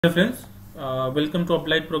Hi friends, welcome to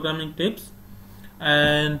Applied Programming Tips.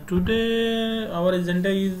 And today our agenda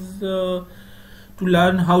is to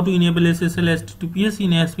learn how to enable SSL HTTPS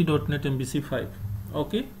in ASP.NET MVC 5.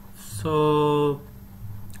 Okay, so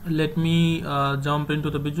let me jump into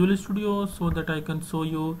the Visual Studio so that I can show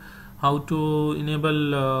you how to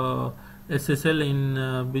enable SSL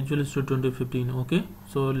in Visual Studio 2015. Okay,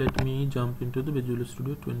 so let me jump into the Visual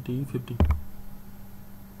Studio 2015.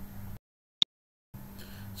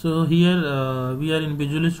 So here we are in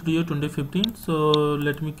Visual Studio 2015. So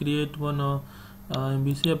let me create one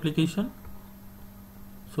MVC application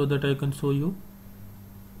so that I can show you.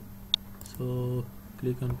 So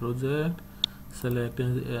click on project, select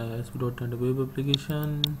ASP.NET web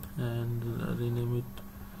application and rename it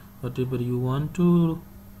whatever you want to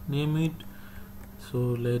name it. So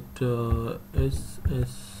let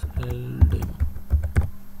SSL demo.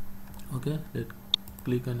 Okay,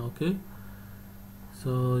 click on OK.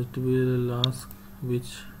 So it will ask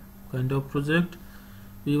which kind of project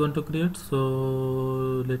we want to create.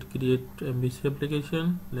 So let's create MVC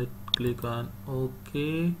application. Let's click on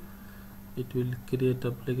OK. It will create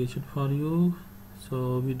application for you.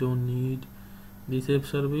 So we don't need this app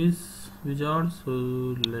service wizard, so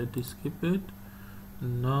let's skip it.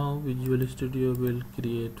 Now Visual Studio will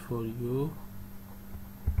create for you.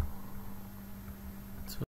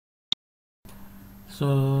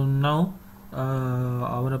 So now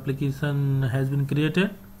our application has been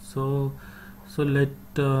created. So let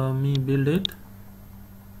me build it.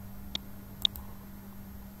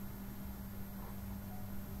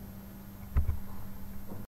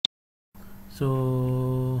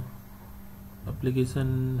 So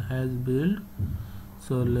application has built.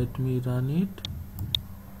 So let me run it.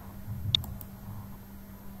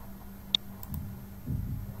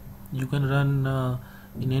 You can run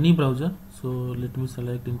in any browser. So let me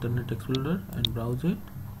select Internet Explorer and browse it.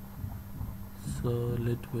 So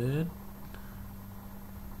let's wait.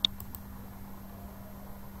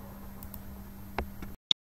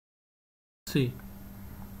 See,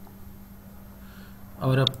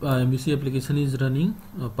 our MVC application is running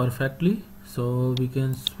perfectly. So we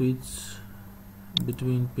can switch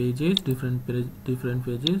between pages, different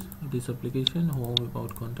pages of this application, home,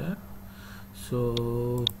 about, contact.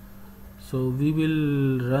 So we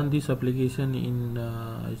will run this application in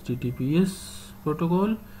HTTPS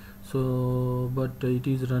protocol. So but it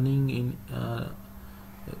is running in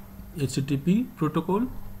HTTP protocol.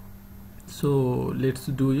 So let's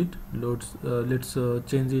do it. Let's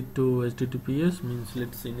change it to HTTPS, means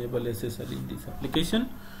let's enable SSL in this application.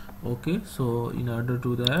 Okay, so in order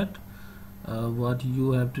to that, what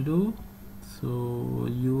you have to do, so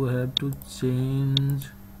you have to change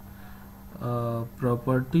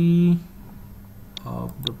property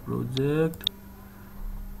of the project.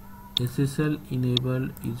 SSL enable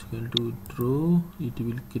is equal to true. It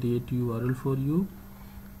will create URL for you.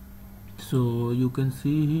 So you can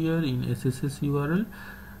see here in SSL URL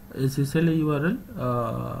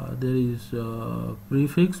there is a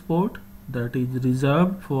prefix port that is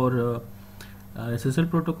reserved for SSL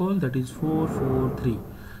protocol, that is 443,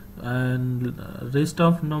 and rest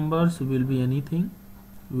of numbers will be anything,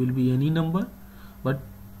 will be any number, but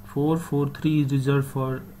 443 is reserved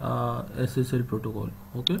for SSL protocol.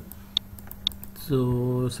 Okay,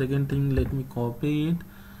 so second thing, let me copy it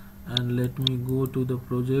and let me go to the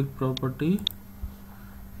project property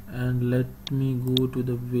and let me go to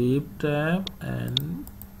the web tab and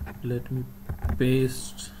let me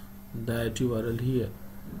paste that URL here.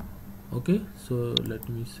 Okay, so let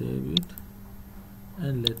me save it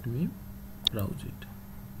and let me browse it.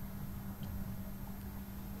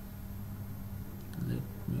 Let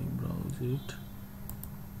me browse it.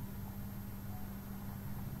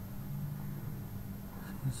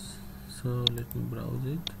 So let me browse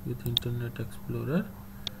it with Internet Explorer.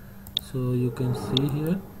 So you can see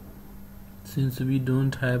here, since we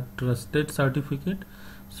don't have trusted certificate,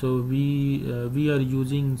 so we are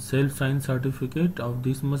using self-signed certificate of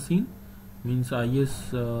this machine, means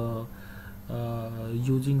IIS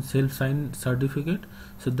using self-signed certificate.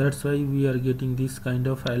 So that's why we are getting this kind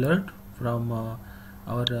of alert from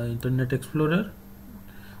our Internet Explorer.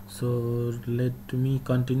 So let me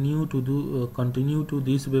continue to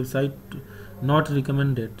this website, not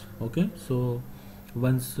recommended. Okay, so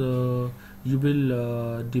once you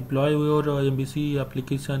will deploy your MVC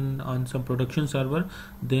application on some production server,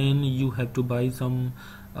 then you have to buy some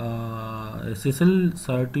SSL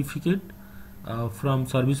certificate from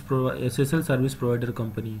SSL service provider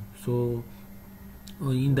company. So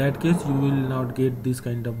In that case you will not get this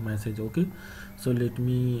kind of message. Okay, so let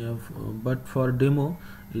me but for demo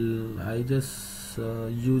I just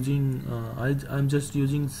I'm just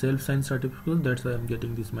using self-signed certificate, that's why I'm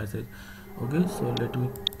getting this message. Okay, so let me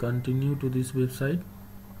continue to this website,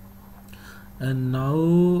 and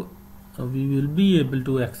now we will be able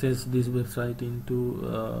to access this website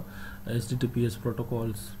into HTTPS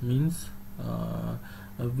protocols. Means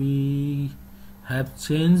we have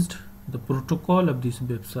changed the protocol of this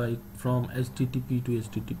website from HTTP to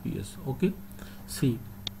HTTPS. Okay, see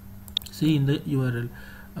in the URL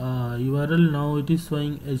now it is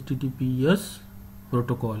showing HTTPS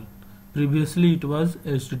protocol. Previously it was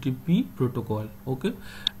HTTP protocol. Okay,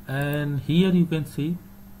 and here you can see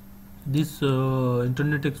this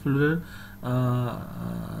Internet Explorer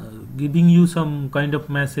giving you some kind of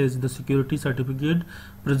message: the security certificate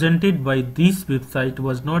presented by this website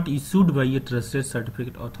was not issued by a trusted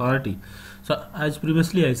certificate authority. So as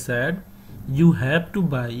previously I said, you have to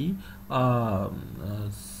buy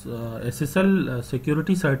SSL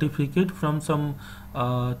security certificate from some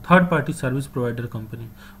third-party service provider company.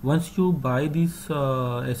 Once you buy this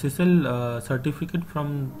SSL certificate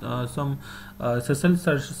from some SSL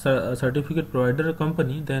certificate provider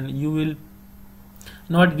company, then you will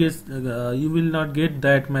not get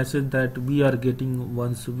that message that we are getting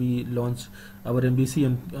once we launch our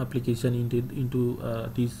MVC application into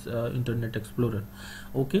this Internet Explorer.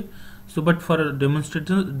 Okay, so but for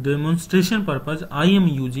demonstration purpose I am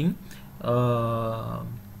using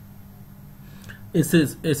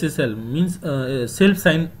SSL, means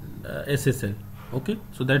self-signed SSL. Okay,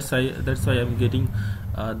 so that's why I'm getting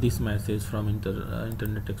this message from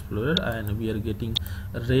Internet Explorer, and we are getting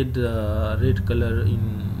red color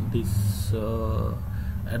in this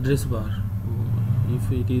address bar.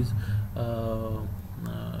 If it is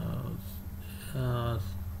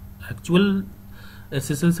actual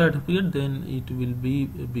SSL certificate, then it will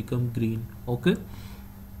become green. Okay,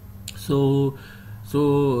 so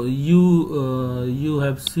you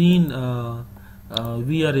have seen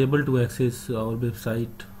we are able to access our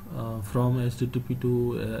website from HTTP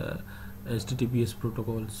to HTTPS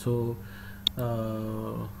protocol. So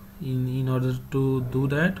in order to do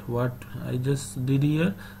that, what I just did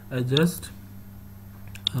here, I just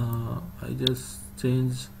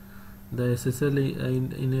changed the SSL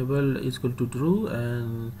enable is equal to true,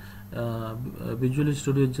 and Visual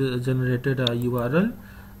Studio generated a URL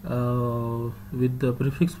with the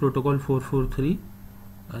prefix protocol 443.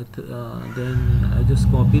 Then I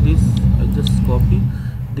just copy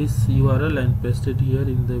this URL and paste it here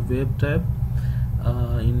in the web tab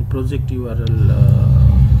in project URL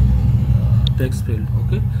text field.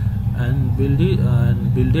 Okay, and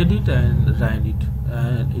builded it and ran it,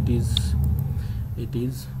 and it is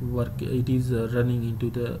running into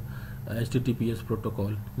the HTTPS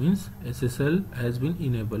protocol. Means SSL has been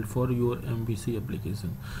enabled for your MVC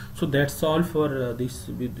application. So that's all for this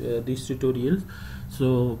tutorial.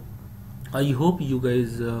 So I hope you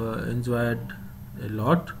guys enjoyed a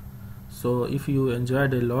lot. So if you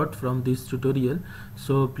enjoyed a lot from this tutorial,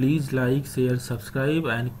 so please like, share, subscribe,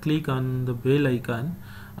 and click on the bell icon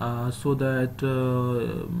so that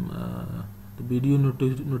the video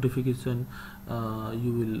notification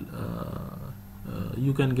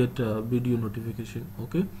you can get a video notification.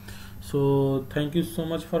 Okay, so thank you so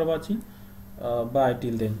much for watching. Bye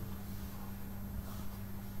till then.